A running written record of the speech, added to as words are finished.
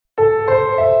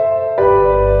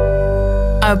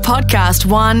a Podcast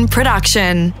One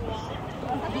production.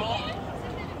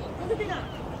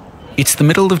 It's the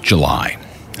middle of July,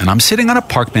 and I'm sitting on a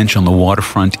park bench on the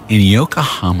waterfront in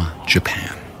Yokohama,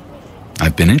 Japan.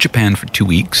 I've been in Japan for 2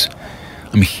 weeks.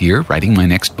 I'm here writing my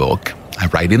next book. I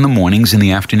write in the mornings, in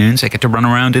the afternoons I get to run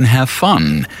around and have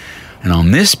fun. And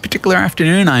on this particular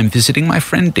afternoon, I'm visiting my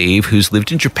friend Dave, who's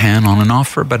lived in Japan on and off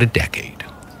for about a decade.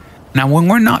 Now, when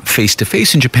we're not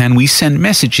face-to-face in Japan, we send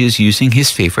messages using his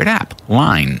favorite app,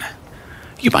 Line.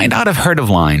 You might not have heard of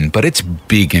Line, but it's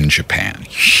big in Japan.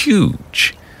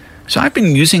 Huge. So I've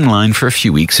been using Line for a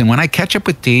few weeks, and when I catch up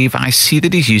with Dave, I see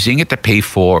that he's using it to pay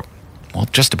for, well,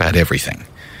 just about everything.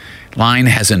 Line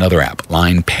has another app,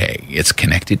 Line Pay. It's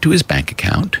connected to his bank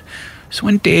account. So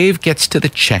when Dave gets to the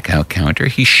checkout counter,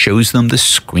 he shows them the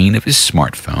screen of his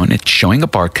smartphone. It's showing a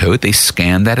barcode. They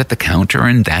scan that at the counter,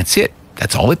 and that's it.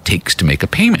 That's all it takes to make a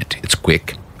payment. It's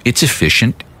quick, it's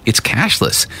efficient, it's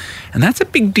cashless. And that's a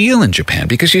big deal in Japan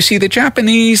because you see, the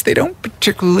Japanese, they don't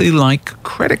particularly like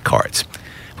credit cards.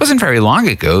 It wasn't very long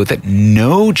ago that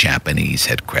no Japanese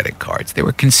had credit cards. They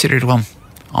were considered, well,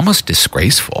 almost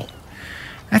disgraceful.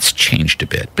 That's changed a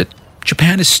bit, but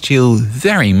Japan is still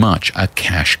very much a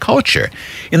cash culture.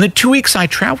 In the 2 weeks I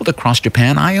traveled across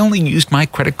Japan, I only used my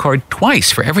credit card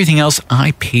twice. For everything else,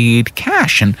 I paid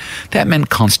cash, and that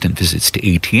meant constant visits to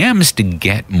ATMs to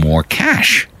get more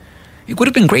cash. It would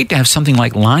have been great to have something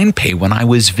like Line Pay when I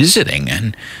was visiting,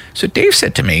 and so Dave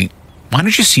said to me, why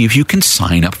don't you see if you can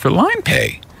sign up for Line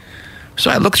Pay?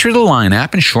 So I looked through the Line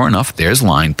app, and sure enough, there's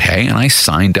Line Pay, and I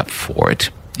signed up for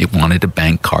it. It wanted a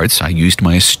bank card, so I used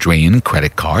my Australian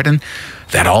credit card, and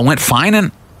that all went fine,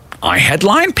 and I had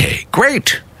Line Pay.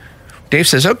 Great. Dave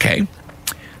says, okay,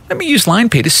 let me use Line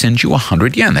Pay to send you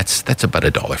 100 yen. That's about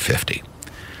 $1.50.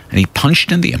 And he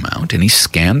punched in the amount, and he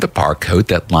scanned the barcode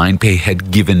that Line Pay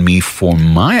had given me for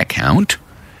my account,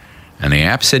 and the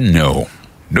app said no.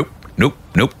 Nope.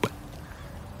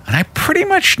 And I pretty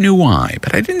much knew why,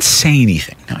 but I didn't say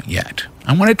anything, not yet.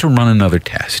 I wanted to run another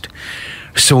test.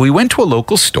 So we went to a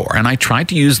local store, and I tried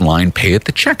to use Line Pay at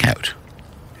the checkout.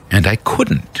 And I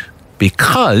couldn't,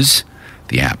 because,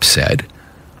 the app said,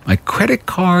 my credit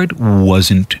card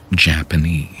wasn't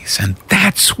Japanese. And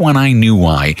that's when I knew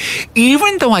why.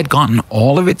 Even though I'd gotten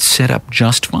all of it set up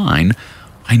just fine,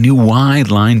 I knew why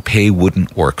Line Pay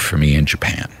wouldn't work for me in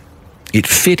Japan. It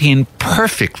fit in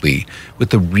perfectly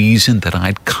with the reason that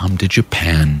I'd come to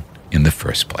Japan in the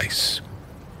first place.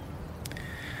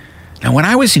 Now, when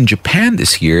I was in Japan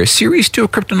this year, Series 2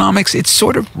 of Cryptonomics, it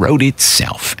sort of wrote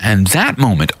itself. And that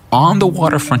moment on the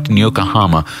waterfront in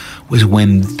Yokohama was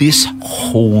when this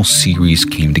whole series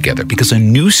came together, because a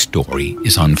new story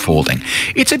is unfolding.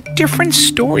 It's a different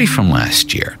story from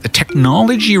last year. The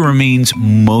technology remains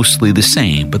mostly the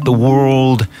same, but the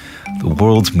world's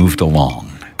moved along.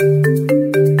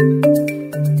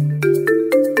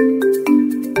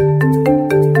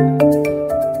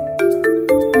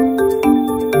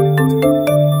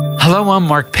 Hello, I'm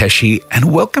Mark Pesce,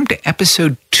 and welcome to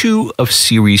Episode 2 of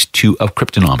Series 2 of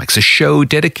Cryptonomics, a show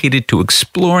dedicated to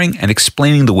exploring and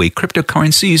explaining the way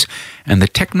cryptocurrencies and the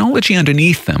technology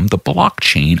underneath them, the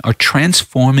blockchain, are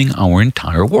transforming our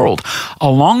entire world.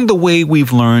 Along the way,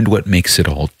 we've learned what makes it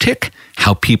all tick,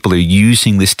 how people are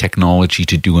using this technology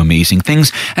to do amazing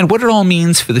things, and what it all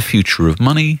means for the future of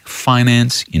money,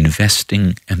 finance,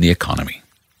 investing, and the economy.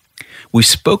 We've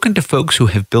spoken to folks who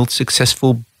have built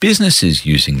successful businesses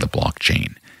using the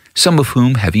blockchain, some of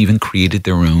whom have even created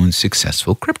their own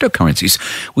successful cryptocurrencies.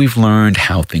 We've learned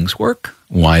how things work,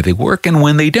 why they work, and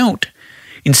when they don't.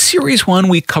 In Series 1,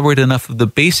 we covered enough of the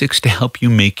basics to help you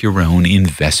make your own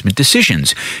investment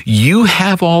decisions. You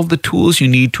have all the tools you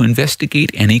need to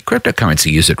investigate any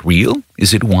cryptocurrency. Is it real?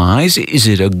 Is it wise? Is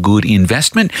it a good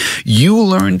investment? You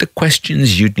learned the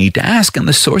questions you'd need to ask and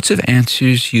the sorts of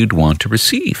answers you'd want to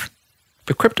receive.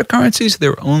 For cryptocurrencies,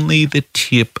 they're only the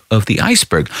tip of the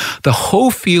iceberg. The whole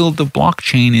field of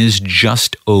blockchain is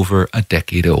just over a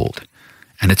decade old,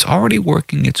 and it's already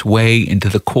working its way into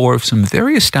the core of some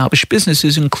very established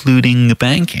businesses, including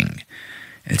banking.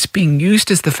 It's being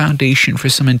used as the foundation for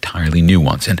some entirely new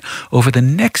ones. And over the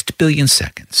next billion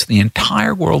seconds, the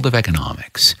entire world of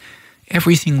economics,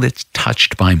 everything that's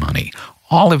touched by money,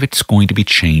 all of it's going to be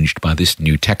changed by this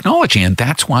new technology. And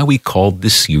that's why we called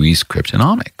this series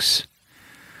Cryptonomics.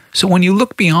 So when you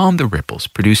look beyond the ripples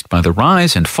produced by the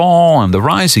rise and fall and the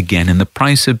rise again in the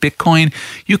price of Bitcoin,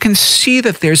 you can see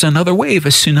that there's another wave, a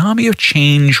tsunami of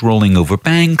change rolling over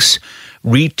banks,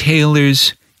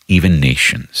 retailers, even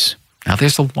nations. Now,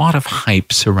 there's a lot of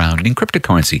hype surrounding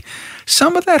cryptocurrency.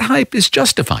 Some of that hype is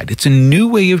justified. It's a new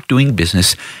way of doing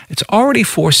business. It's already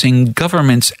forcing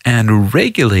governments and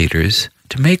regulators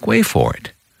to make way for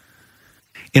it.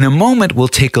 In a moment, we'll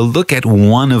take a look at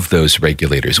one of those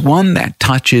regulators, one that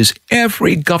touches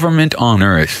every government on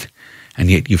Earth,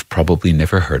 and yet you've probably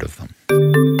never heard of them.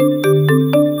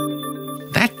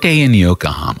 That day in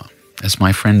Yokohama, as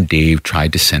my friend Dave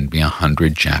tried to send me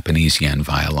 100 Japanese yen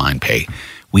via line pay,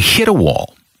 we hit a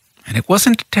wall. And it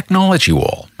wasn't a technology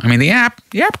wall. I mean, the app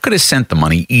could have sent the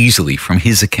money easily from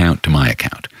his account to my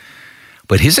account.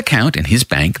 But his account and his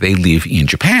bank, they live in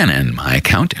Japan, and my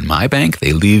account and my bank,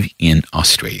 they live in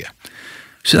Australia.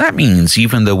 So that means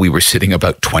even though we were sitting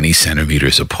about 20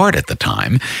 centimeters apart at the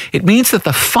time, it means that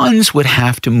the funds would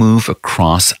have to move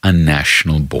across a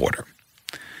national border.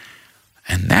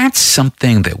 And that's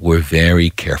something that we're very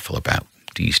careful about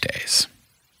these days.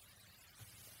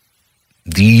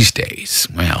 These days,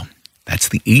 well, that's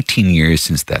the 18 years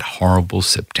since that horrible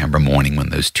September morning when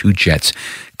those two jets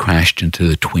crashed into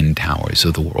the Twin Towers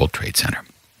of the World Trade Center,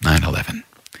 9/11.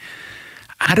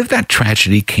 Out of that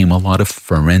tragedy came a lot of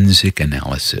forensic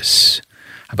analysis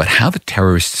about how the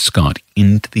terrorists got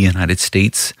into the United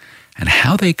States and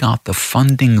how they got the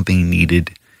funding they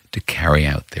needed to carry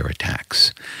out their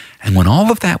attacks. And when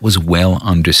all of that was well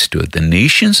understood, the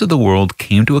nations of the world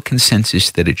came to a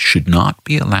consensus that it should not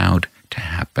be allowed to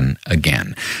happen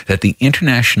again, that the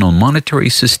international monetary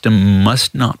system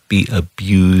must not be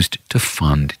abused to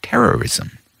fund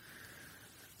terrorism.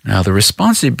 Now, the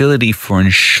responsibility for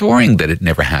ensuring that it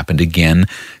never happened again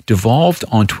devolved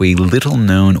onto a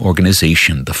little-known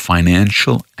organization, the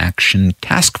Financial Action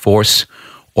Task Force,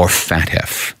 or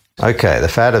FATF. Okay, the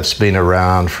FATF's been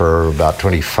around for about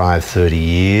 25, 30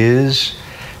 years.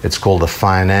 It's called the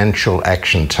Financial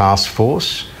Action Task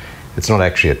Force. It's not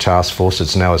actually a task force,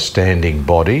 it's now a standing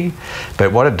body.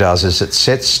 But what it does is it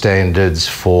sets standards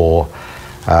for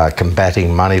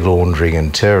combating money laundering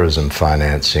and terrorism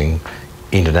financing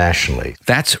internationally.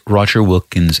 That's Roger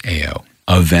Wilkins AO,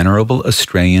 a venerable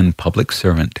Australian public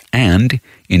servant and,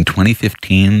 in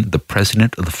 2015, the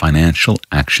president of the Financial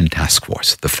Action Task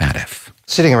Force, the FATF.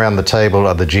 Sitting around the table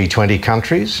are the G20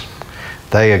 countries.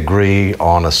 They agree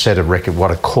on a set of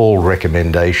what are called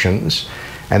recommendations.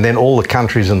 And then all the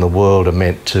countries in the world are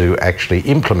meant to actually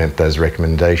implement those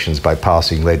recommendations by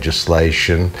passing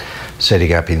legislation,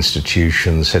 setting up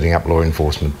institutions, setting up law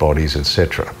enforcement bodies,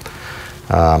 etc.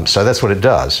 So that's what it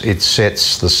does. It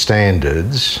sets the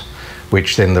standards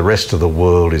which then the rest of the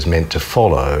world is meant to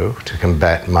follow to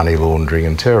combat money laundering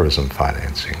and terrorism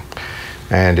financing.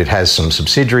 And it has some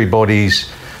subsidiary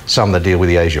bodies, some that deal with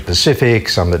the Asia Pacific,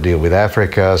 some that deal with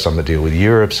Africa, some that deal with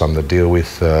Europe, some that deal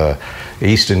with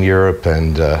Eastern Europe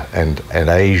and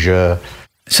Asia.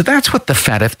 So that's what the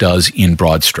FATF does in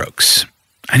broad strokes.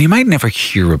 And you might never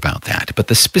hear about that, but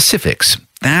the specifics,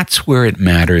 that's where it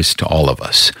matters to all of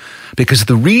us. Because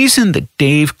the reason that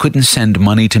Dave couldn't send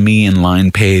money to me in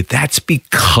line pay, that's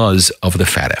because of the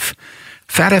FATF.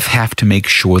 FATF have to make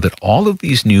sure that all of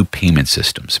these new payment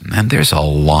systems, and there's a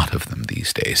lot of them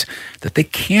these days, that they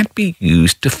can't be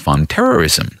used to fund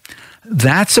terrorism.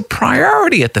 That's a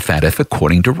priority at the FATF,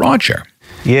 according to Roger.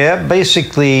 Yeah,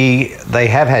 basically, they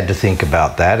have had to think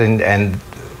about that. And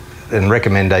in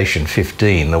Recommendation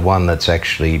 15, the one that's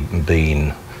actually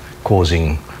been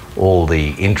causing all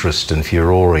the interest and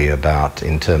furore about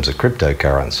in terms of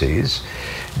cryptocurrencies,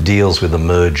 deals with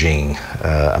emerging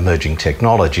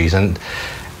technologies. And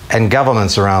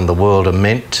governments around the world are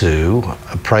meant to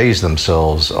appraise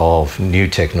themselves of new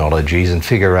technologies and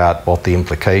figure out what the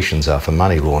implications are for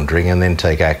money laundering and then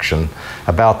take action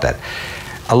about that.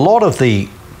 A lot of the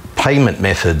payment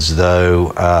methods,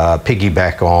 though,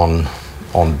 piggyback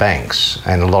on banks,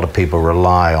 and a lot of people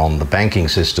rely on the banking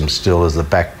system still as the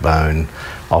backbone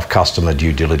of customer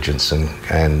due diligence and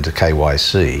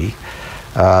KYC.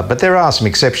 But there are some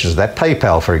exceptions to that.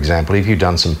 PayPal, for example, if you've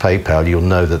done some PayPal, you'll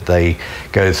know that they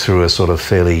go through a sort of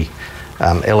fairly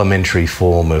elementary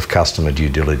form of customer due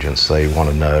diligence. They want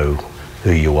to know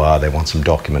who you are, they want some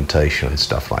documentation and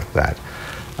stuff like that.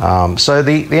 So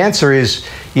the answer is,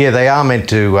 yeah, they are meant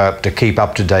to keep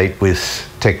up to date with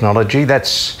technology.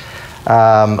 That's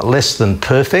less than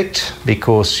perfect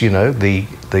because, you know, the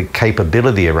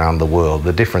capability around the world,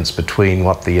 the difference between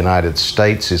what the United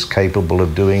States is capable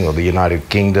of doing or the United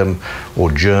Kingdom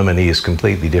or Germany is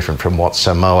completely different from what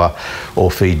Samoa or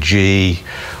Fiji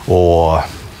or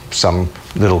some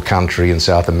little country in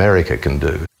South America can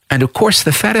do. And of course,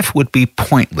 the FATF would be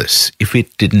pointless if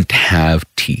it didn't have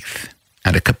teeth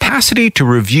and a capacity to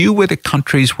review whether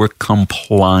countries were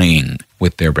complying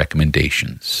with their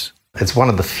recommendations. It's one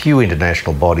of the few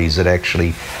international bodies that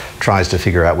actually tries to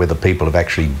figure out whether people have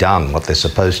actually done what they're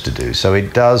supposed to do. So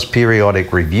it does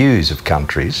periodic reviews of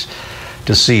countries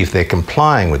to see if they're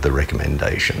complying with the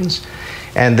recommendations.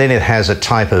 And then it has a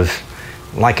type of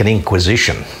like an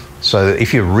inquisition. So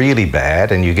if you're really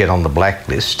bad and you get on the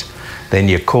blacklist, then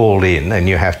you're called in and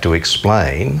you have to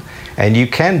explain, and you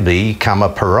can become a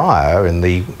pariah in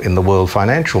the world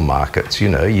financial markets.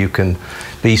 You can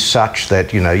be such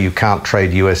that you can't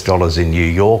trade US dollars in New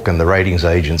York, and the ratings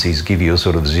agencies give you a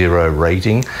sort of 0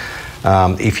 rating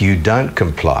if you don't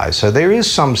comply. So there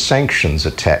is some sanctions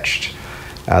attached.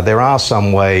 There are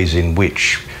some ways in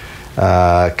which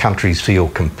countries feel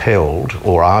compelled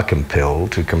or are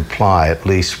compelled to comply at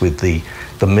least with the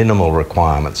minimal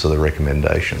requirements of the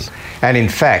recommendations. And in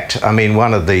fact,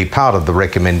 part of the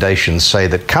recommendations say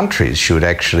that countries should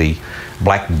actually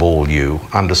blackball you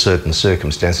under certain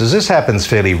circumstances. This happens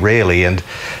fairly rarely, and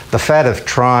the FATF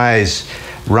tries,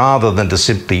 rather than to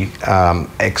simply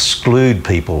exclude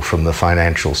people from the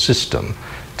financial system,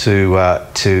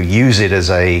 to use it as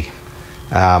a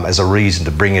reason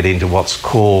to bring it into what's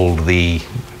called the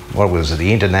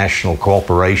International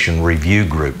Cooperation Review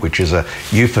Group, which is a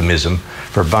euphemism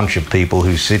for a bunch of people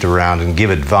who sit around and give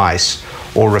advice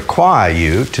or require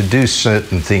you to do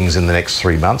certain things in the next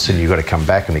 3 months, and you've got to come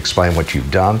back and explain what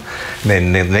you've done. And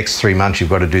then in the next 3 months, you've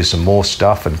got to do some more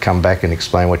stuff and come back and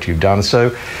explain what you've done.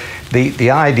 So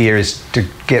the idea is to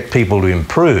get people to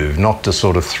improve, not to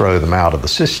sort of throw them out of the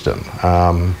system.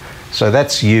 So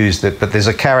that's used, but there's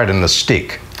a carrot and a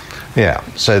stick. Yeah,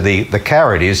 so the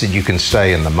carrot is that you can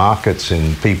stay in the markets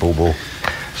and people will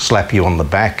slap you on the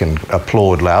back and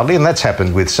applaud loudly, and that's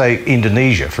happened with, say,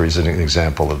 Indonesia, for an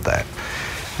example of that.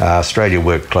 Australia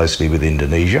worked closely with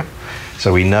Indonesia,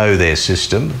 so we know their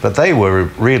system, but they were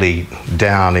really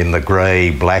down in the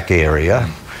grey-black area.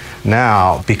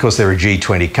 Now, because they're a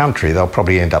G20 country, they'll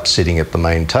probably end up sitting at the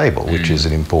main table, which is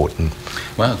an important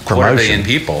promotion. 250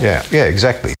 people. Yeah,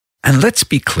 exactly. And let's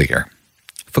be clear.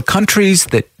 For countries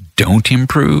that don't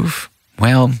improve,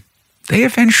 well, they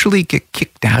eventually get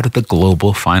kicked out of the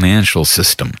global financial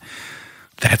system.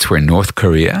 That's where North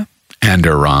Korea and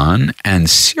Iran and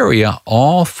Syria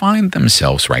all find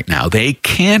themselves right now. They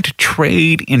can't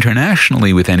trade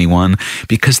internationally with anyone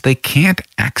because they can't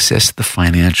access the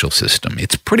financial system.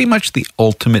 It's pretty much the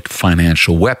ultimate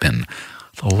financial weapon,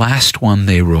 the last one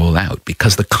they roll out,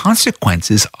 because the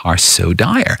consequences are so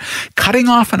dire. Cutting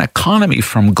off an economy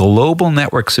from global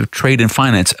networks of trade and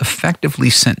finance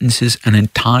effectively sentences an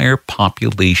entire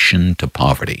population to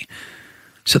poverty.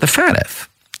 So the FATF,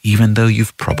 even though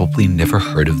you've probably never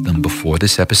heard of them before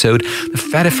this episode, the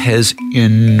FATF has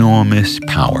enormous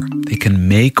power. They can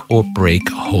make or break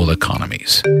whole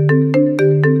economies.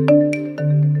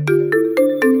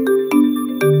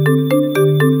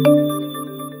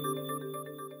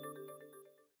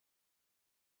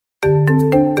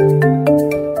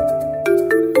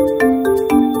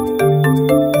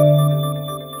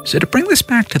 So to bring this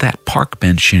back to that park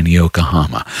bench in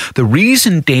Yokohama, the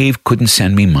reason Dave couldn't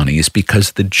send me money is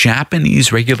because the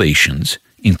Japanese regulations,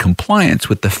 in compliance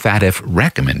with the FATF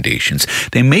recommendations,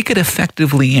 they make it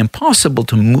effectively impossible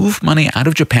to move money out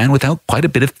of Japan without quite a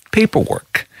bit of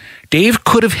paperwork. Dave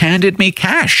could have handed me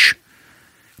cash,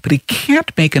 but he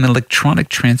can't make an electronic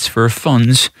transfer of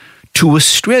funds to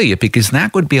Australia because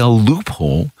that would be a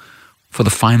loophole for the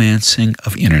financing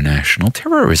of international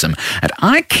terrorism. And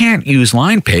I can't use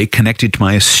LinePay connected to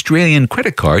my Australian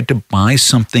credit card to buy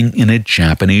something in a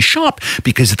Japanese shop,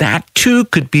 because that too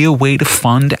could be a way to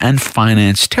fund and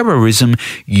finance terrorism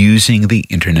using the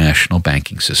international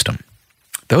banking system.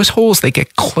 Those holes, they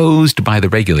get closed by the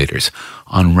regulators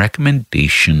on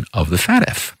recommendation of the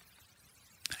FATF.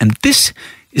 And this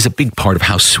is a big part of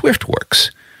how SWIFT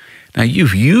works. Now,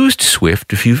 you've used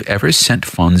SWIFT if you've ever sent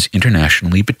funds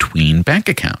internationally between bank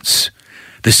accounts.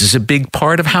 This is a big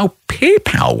part of how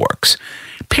PayPal works.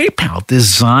 PayPal,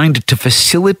 designed to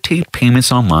facilitate payments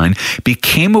online,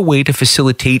 became a way to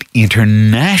facilitate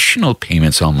international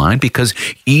payments online because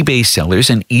eBay sellers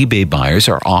and eBay buyers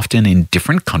are often in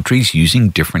different countries using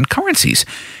different currencies.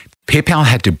 PayPal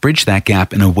had to bridge that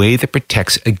gap in a way that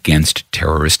protects against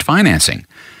terrorist financing.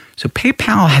 So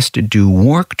PayPal has to do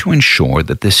work to ensure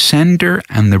that the sender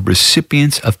and the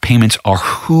recipients of payments are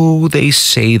who they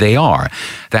say they are.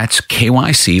 That's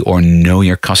KYC, or Know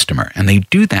Your Customer. And they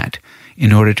do that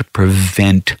in order to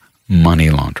prevent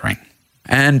money laundering.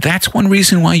 And that's one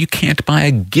reason why you can't buy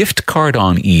a gift card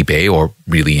on eBay or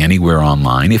really anywhere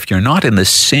online if you're not in the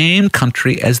same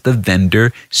country as the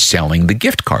vendor selling the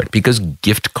gift card, because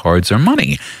gift cards are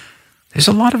money. There's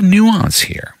a lot of nuance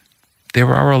here.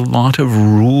 There are a lot of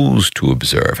rules to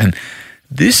observe, and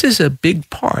this is a big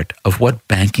part of what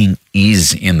banking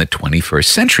is in the 21st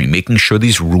century, making sure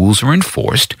these rules are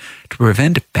enforced to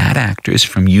prevent bad actors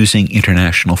from using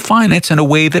international finance in a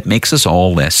way that makes us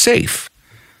all less safe.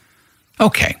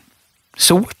 Okay,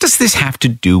 So what does this have to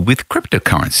do with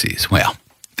cryptocurrencies? Well,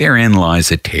 therein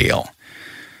lies a tale.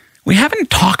 We haven't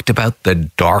talked about the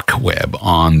dark web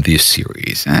on this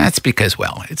series. That's because,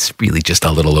 well, it's really just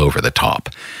a little over the top.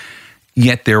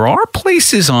 Yet there are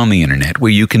places on the internet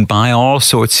where you can buy all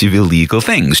sorts of illegal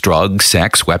things: drugs,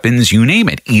 sex, weapons, you name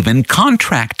it, even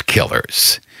contract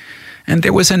killers. And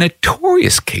there was a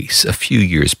notorious case a few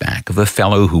years back of a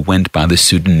fellow who went by the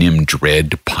pseudonym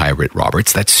Dread Pirate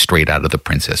Roberts. That's straight out of The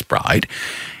Princess Bride.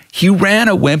 He ran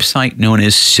a website known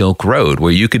as Silk Road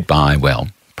where you could buy, well,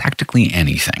 practically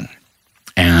anything.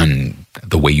 And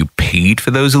the way you paid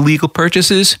for those illegal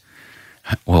purchases?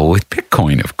 Well, with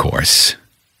Bitcoin, of course.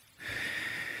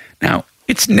 Now,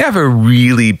 it's never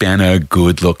really been a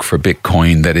good look for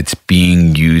Bitcoin that it's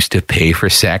being used to pay for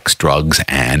sex, drugs,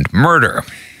 and murder.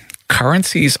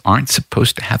 Currencies aren't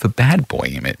supposed to have a bad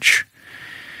boy image.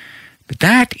 But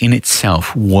that in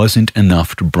itself wasn't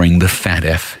enough to bring the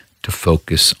FATF to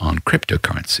focus on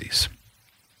cryptocurrencies.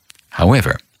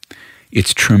 However,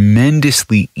 it's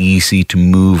tremendously easy to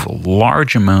move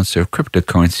large amounts of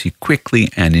cryptocurrency quickly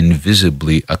and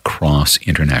invisibly across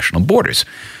international borders.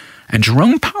 And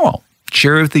Jerome Powell,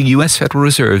 chair of the U.S. Federal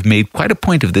Reserve, made quite a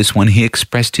point of this when he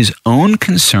expressed his own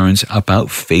concerns about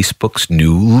Facebook's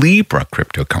new Libra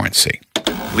cryptocurrency.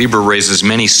 Libra raises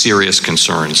many serious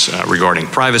concerns regarding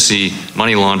privacy,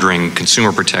 money laundering,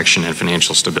 consumer protection, and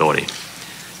financial stability.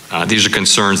 These are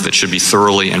concerns that should be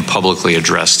thoroughly and publicly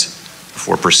addressed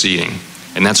before proceeding.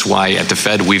 And that's why at the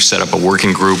Fed we've set up a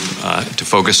working group to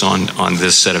focus on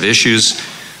this set of issues.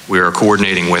 We are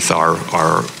coordinating with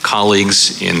our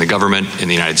colleagues in the government in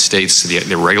the United States,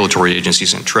 the regulatory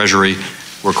agencies and Treasury.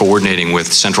 We're coordinating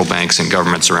with central banks and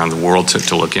governments around the world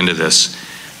to look into this.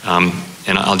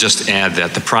 And I'll just add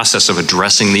that the process of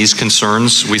addressing these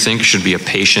concerns, we think, should be a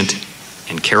patient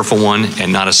and careful one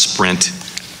and not a sprint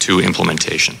to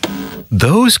implementation.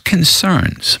 Those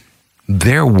concerns,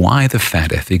 they're why the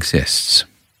FATF exists.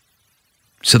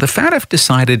 So the FATF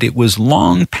decided it was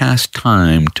long past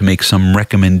time to make some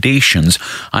recommendations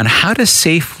on how to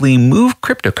safely move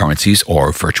cryptocurrencies,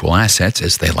 or virtual assets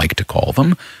as they like to call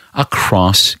them,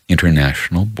 across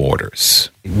international borders.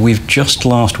 We've just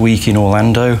last week in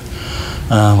Orlando,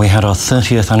 we had our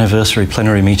 30th anniversary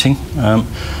plenary meeting,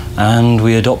 and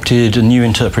we adopted a new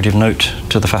interpretive note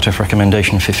to the FATF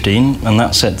Recommendation 15, and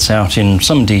that sets out in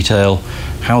some detail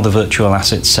how the virtual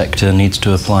assets sector needs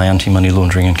to apply anti-money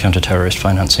laundering and counter-terrorist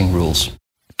financing rules.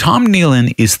 Tom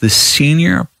Nealon is the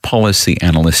senior policy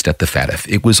analyst at the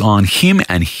FATF. It was on him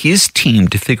and his team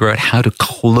to figure out how to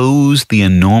close the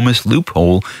enormous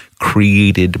loophole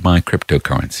created by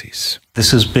cryptocurrencies. This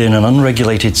has been an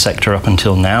unregulated sector up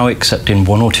until now, except in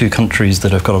one or two countries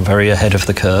that have got very ahead of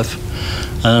the curve.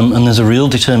 And there's a real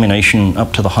determination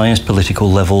up to the highest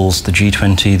political levels, the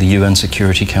G20, the UN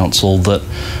Security Council,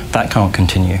 that can't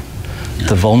continue.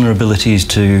 The vulnerabilities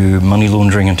to money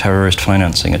laundering and terrorist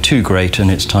financing are too great, and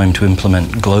it's time to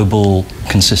implement global,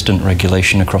 consistent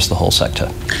regulation across the whole sector.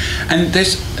 And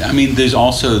there's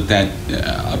also that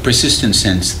a persistent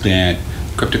sense that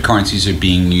cryptocurrencies are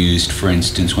being used, for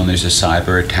instance, when there's a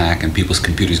cyber attack and people's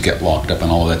computers get locked up and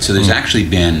all of that. So there's actually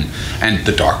been, and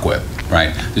the dark web,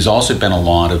 right? There's also been a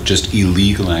lot of just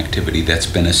illegal activity that's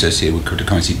been associated with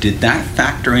cryptocurrency. Did that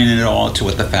factor in at all to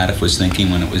what the FATF was thinking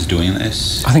when it was doing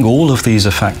this? I think all of these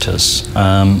are factors,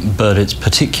 but it's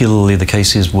particularly the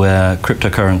cases where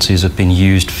cryptocurrencies have been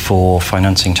used for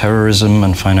financing terrorism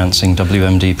and financing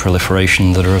WMD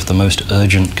proliferation that are of the most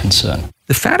urgent concern.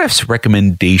 The FATF's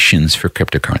recommendations for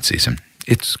cryptocurrencies,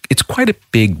 it's quite a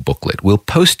big booklet. We'll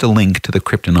post a link to the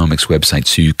Cryptonomics website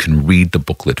so you can read the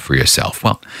booklet for yourself.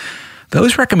 Well,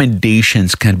 those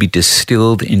recommendations can be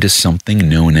distilled into something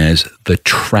known as the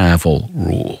travel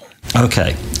rule.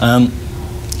 Okay.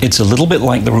 It's a little bit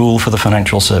like the rule for the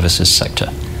financial services sector.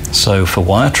 So for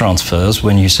wire transfers,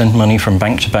 when you send money from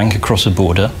bank to bank across a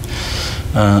border,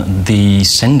 the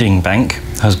sending bank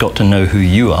has got to know who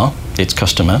you are, its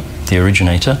customer, the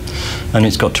originator, and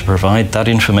it's got to provide that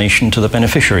information to the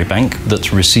beneficiary bank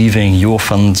that's receiving your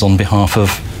funds on behalf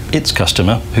of its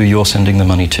customer, who you're sending the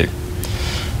money to.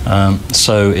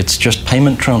 So it's just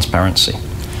payment transparency.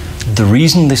 The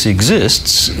reason this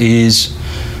exists is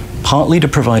partly to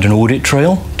provide an audit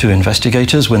trail to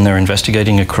investigators when they're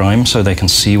investigating a crime so they can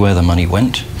see where the money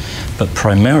went, but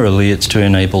primarily it's to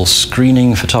enable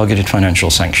screening for targeted financial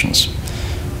sanctions.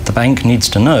 The bank needs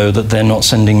to know that they're not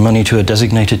sending money to a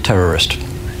designated terrorist.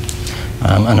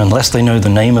 And unless they know the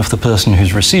name of the person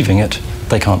who's receiving it,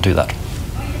 they can't do that.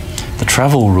 The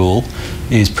travel rule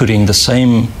is putting the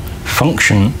same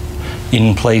function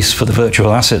in place for the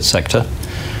virtual asset sector.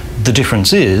 The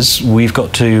difference is we've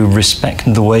got to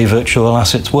respect the way virtual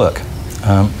assets work.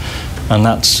 And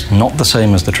that's not the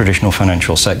same as the traditional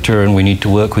financial sector, and we need to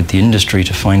work with the industry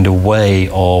to find a way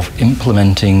of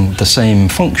implementing the same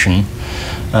function,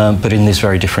 but in this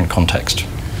very different context.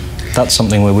 That's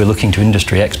something where we're looking to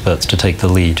industry experts to take the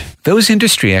lead. Those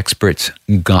industry experts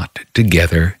got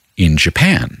together in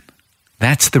Japan.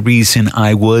 That's the reason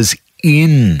I was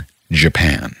in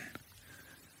Japan.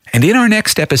 And in our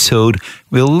next episode,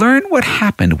 we'll learn what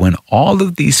happened when all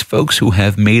of these folks who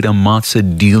have made a matzo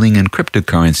dealing in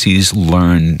cryptocurrencies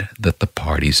learned that the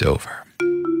party's over.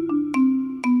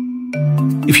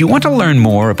 If you want to learn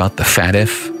more about the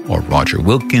FATF, or Roger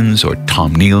Wilkins, or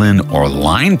Tom Nealon, or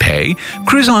LinePay,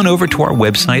 cruise on over to our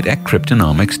website at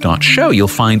cryptonomics.show. You'll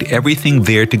find everything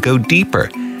there to go deeper,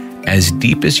 as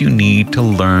deep as you need to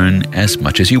learn as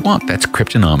much as you want. That's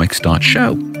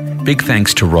cryptonomics.show. Big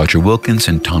thanks to Roger Wilkins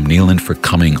and Tom Nealon for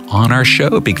coming on our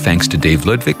show. Big thanks to Dave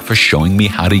Ludwig for showing me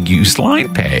how to use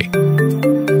LinePay.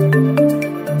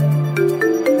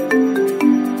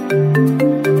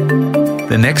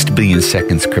 The Next Billion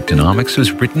Seconds Cryptonomics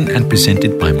was written and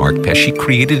presented by Mark Pesce,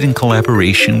 created in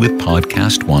collaboration with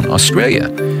Podcast One Australia.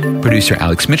 Producer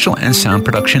Alex Mitchell and sound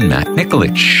production Matt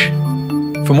Nikolic.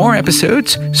 For more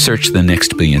episodes, search The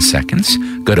Next Billion Seconds,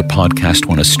 go to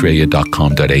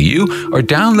podcastoneaustralia.com.au, or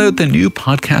download the new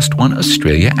Podcast One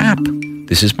Australia app.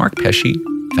 This is Mark Pesce,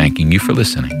 thanking you for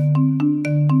listening.